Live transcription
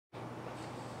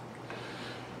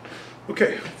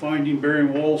Okay, finding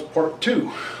bearing walls part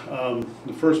 2.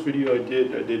 The first video I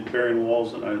did bearing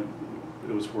walls, and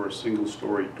it was for a single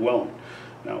story dwelling.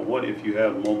 Now what if you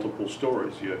have multiple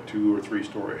stories? You have 2 or 3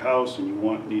 story house and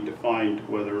you need to find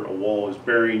whether a wall is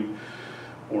bearing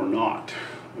or not.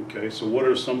 Okay, so what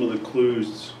are some of the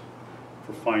clues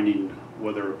for finding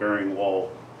whether a bearing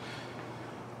wall?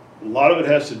 A lot of it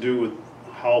has to do with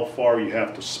how far you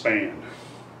have to span.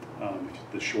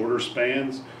 The shorter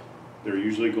spans, they're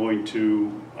usually going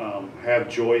to have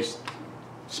joists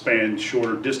span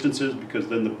shorter distances, because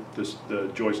then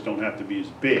the joists don't have to be as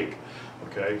big.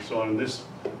 Okay, so on this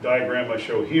diagram I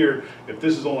show here, if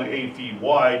this is only 8 feet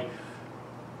wide,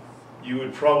 you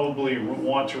would probably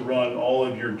want to run all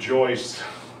of your joists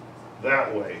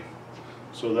that way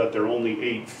so that they're only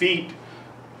 8 feet.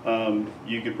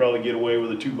 You could probably get away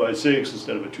with a 2x6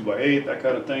 instead of a 2x8, that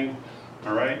kind of thing.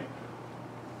 All right.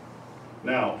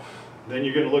 Now, then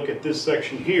you're going to look at this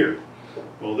section here.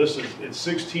 Well, it's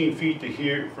 16 feet to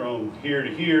here, from here to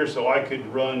here, so I could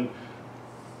run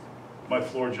my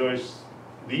floor joists.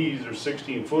 These are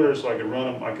 16 footers, so I could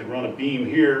run them. I could run a beam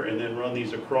here and then run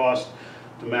these across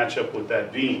to match up with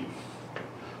that beam.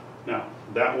 Now,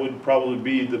 that would probably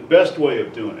be the best way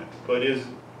of doing it, but is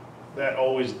that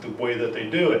always the way that they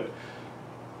do it?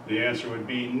 The answer would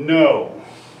be no.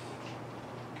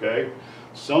 Okay?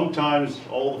 Sometimes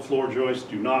all the floor joists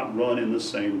do not run in the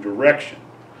same direction.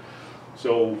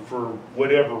 So for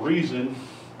whatever reason,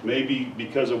 maybe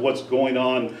because of what's going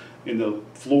on in the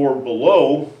floor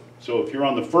below, so if you're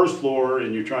on the first floor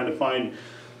and you're trying to find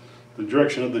the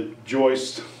direction of the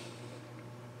joist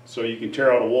so you can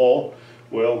tear out a wall,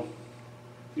 well,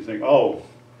 you think, oh,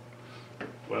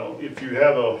 well, if you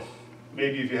have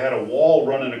maybe if you had a wall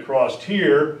running across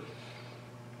here,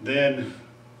 then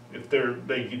if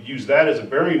they could use that as a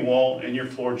bearing wall and your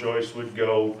floor joist would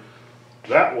go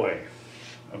that way.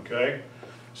 Okay,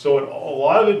 so a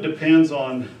lot of it depends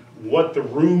on what the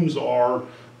rooms are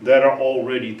that are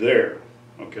already there.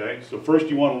 Okay, so first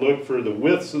you want to look for the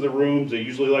widths of the rooms. They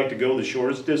usually like to go the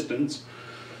shortest distance.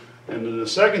 And then the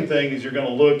second thing is you're going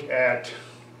to look at,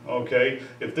 okay,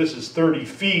 if this is 30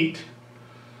 feet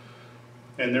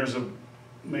and there's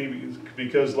maybe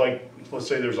because, like, let's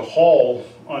say there's a hall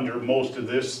under most of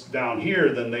this down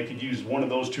here, then they could use one of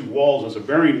those 2 walls as a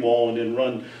bearing wall and then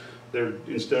run there.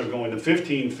 Instead of going to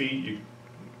 15 feet,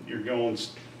 you're going,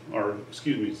 or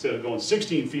excuse me, instead of going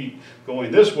 16 feet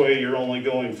going this way, you're only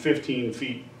going 15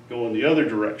 feet going the other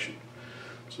direction.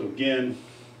 So again,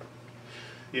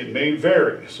 it may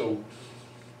vary. So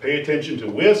pay attention to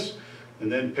widths,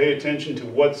 and then pay attention to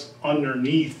what's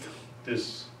underneath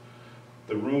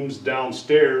the rooms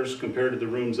downstairs compared to the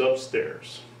rooms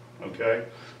upstairs. Okay,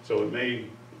 so it may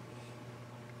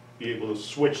be able to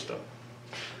switch them.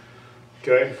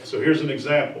 Okay, so here's an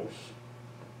example.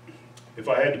 If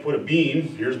I had to put a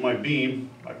beam, here's my beam,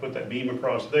 I put that beam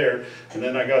across there, and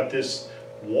then I got this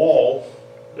wall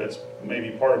that's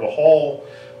maybe part of a hall,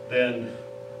 then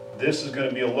this is going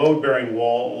to be a load-bearing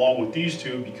wall along with these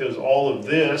 2, because all of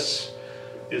this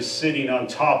is sitting on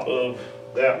top of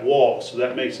that wall, so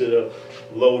that makes it a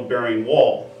load-bearing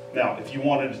wall. Now, if you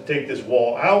wanted to take this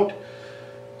wall out,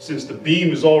 since the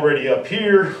beam is already up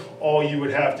here, all you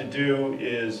would have to do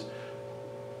is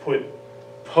put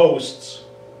posts.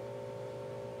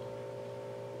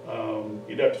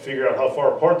 You'd have to figure out how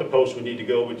far apart the posts would need to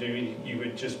go, but you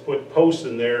would just put posts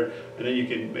in there, and then you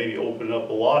could maybe open up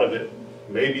a lot of it.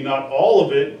 Maybe not all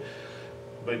of it,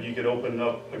 but you could open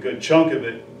up a good chunk of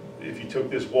it if you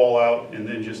took this wall out and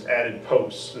then just added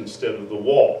posts instead of the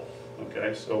wall.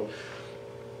 Okay, so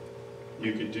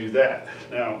you could do that.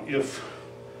 Now, if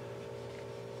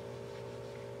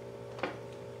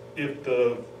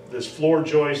this floor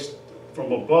joist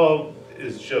from above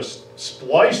is just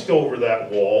spliced over that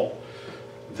wall,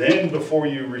 then before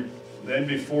you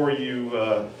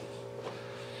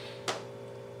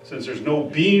since there's no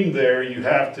beam there, you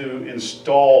have to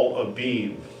install a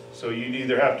beam. So you'd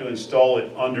either have to install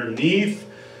it underneath,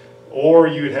 or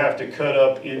you'd have to cut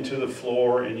up into the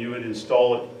floor and you would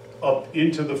install it up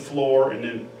into the floor and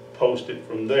then post it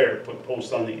from there. Put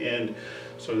posts on the end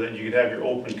so that you could have your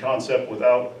open concept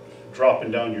without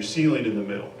dropping down your ceiling in the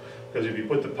middle. Because if you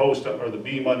put the post or the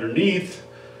beam underneath,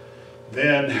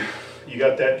 then you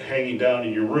got that hanging down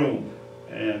in your room.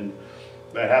 And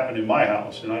that happened in my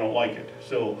house, and I don't like it.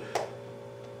 So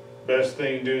best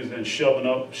thing to do is then shove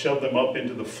them up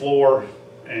into the floor,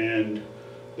 and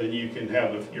then you can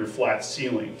have your flat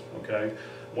ceiling. Okay,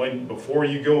 before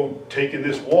you go taking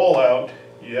this wall out,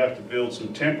 you have to build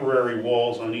some temporary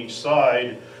walls on each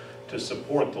side to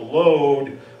support the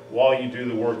load while you do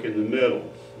the work in the middle.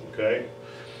 Okay,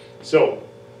 so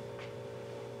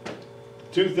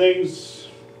two things,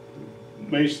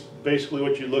 basically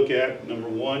what you look at. Number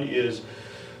one is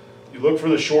you look for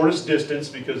the shortest distance,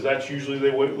 because that's usually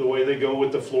the way they go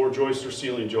with the floor joist or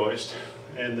ceiling joist.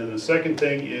 And then the second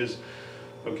thing is,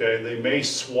 okay, they may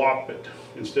swap it.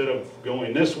 Instead of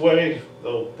going this way,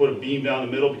 they'll put a beam down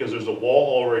the middle because there's a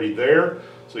wall already there,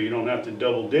 so you don't have to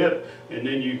double dip, and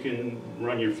then you can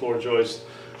run your floor joist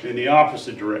in the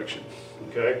opposite direction.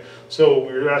 Okay, so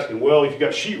we were asking, well, if you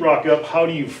got sheetrock up, how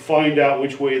do you find out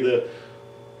which way the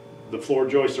floor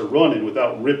joists are running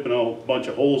without ripping a bunch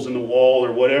of holes in the wall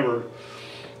or whatever?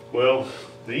 Well,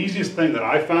 the easiest thing that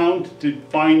I found to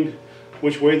find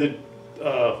which way the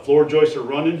floor joists are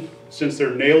running, since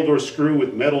they're nailed or screwed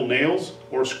with metal nails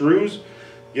or screws,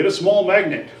 get a small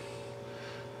magnet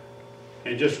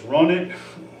and just run it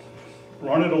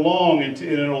along, and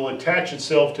it'll attach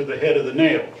itself to the head of the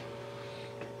nail.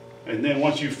 And then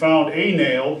once you've found a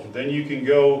nail, then you can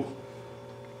go,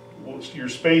 your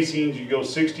spacings, you go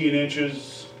 16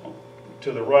 inches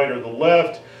to the right or the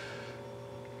left.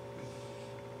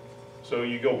 So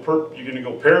you're going to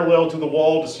go parallel to the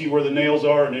wall to see where the nails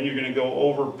are, and then you're going to go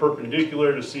over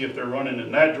perpendicular to see if they're running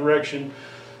in that direction.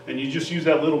 And you just use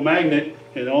that little magnet,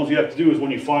 and all you have to do is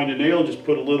when you find a nail, just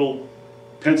put a little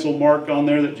pencil mark on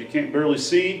there that you can't barely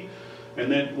see,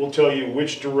 and then we'll tell you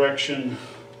which direction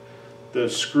the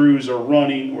screws are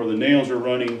running or the nails are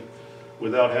running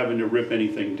without having to rip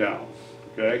anything down.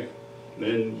 Okay?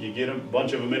 Then you get a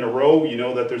bunch of them in a row, you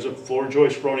know that there's a floor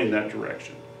joist running that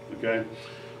direction. Okay?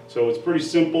 So it's pretty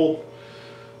simple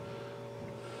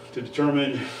to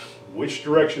determine which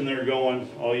direction they're going.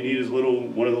 All you need is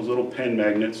one of those little pen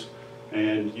magnets,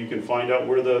 and you can find out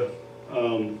where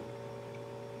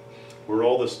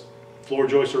all the floor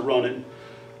joists are running.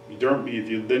 Then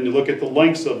you look at the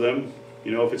lengths of them.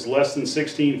 You know, if it's less than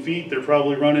 16 feet, they're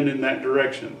probably running in that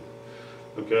direction.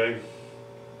 Okay?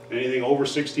 Anything over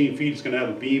 16 feet is going to have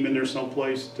a beam in there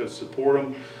someplace to support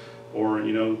them, or,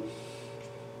 you know,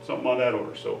 something on that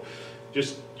order. So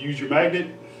just use your magnet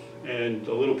and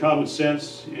a little common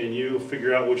sense, and you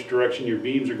figure out which direction your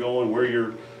beams are going, where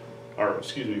your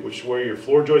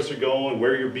floor joists are going,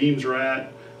 where your beams are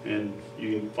at, and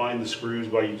you can find the screws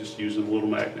by just using a little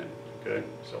magnet. Okay,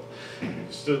 so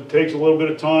it takes a little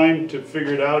bit of time to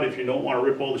figure it out if you don't want to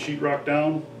rip all the sheetrock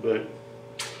down, but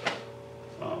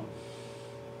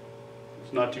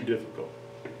it's not too difficult.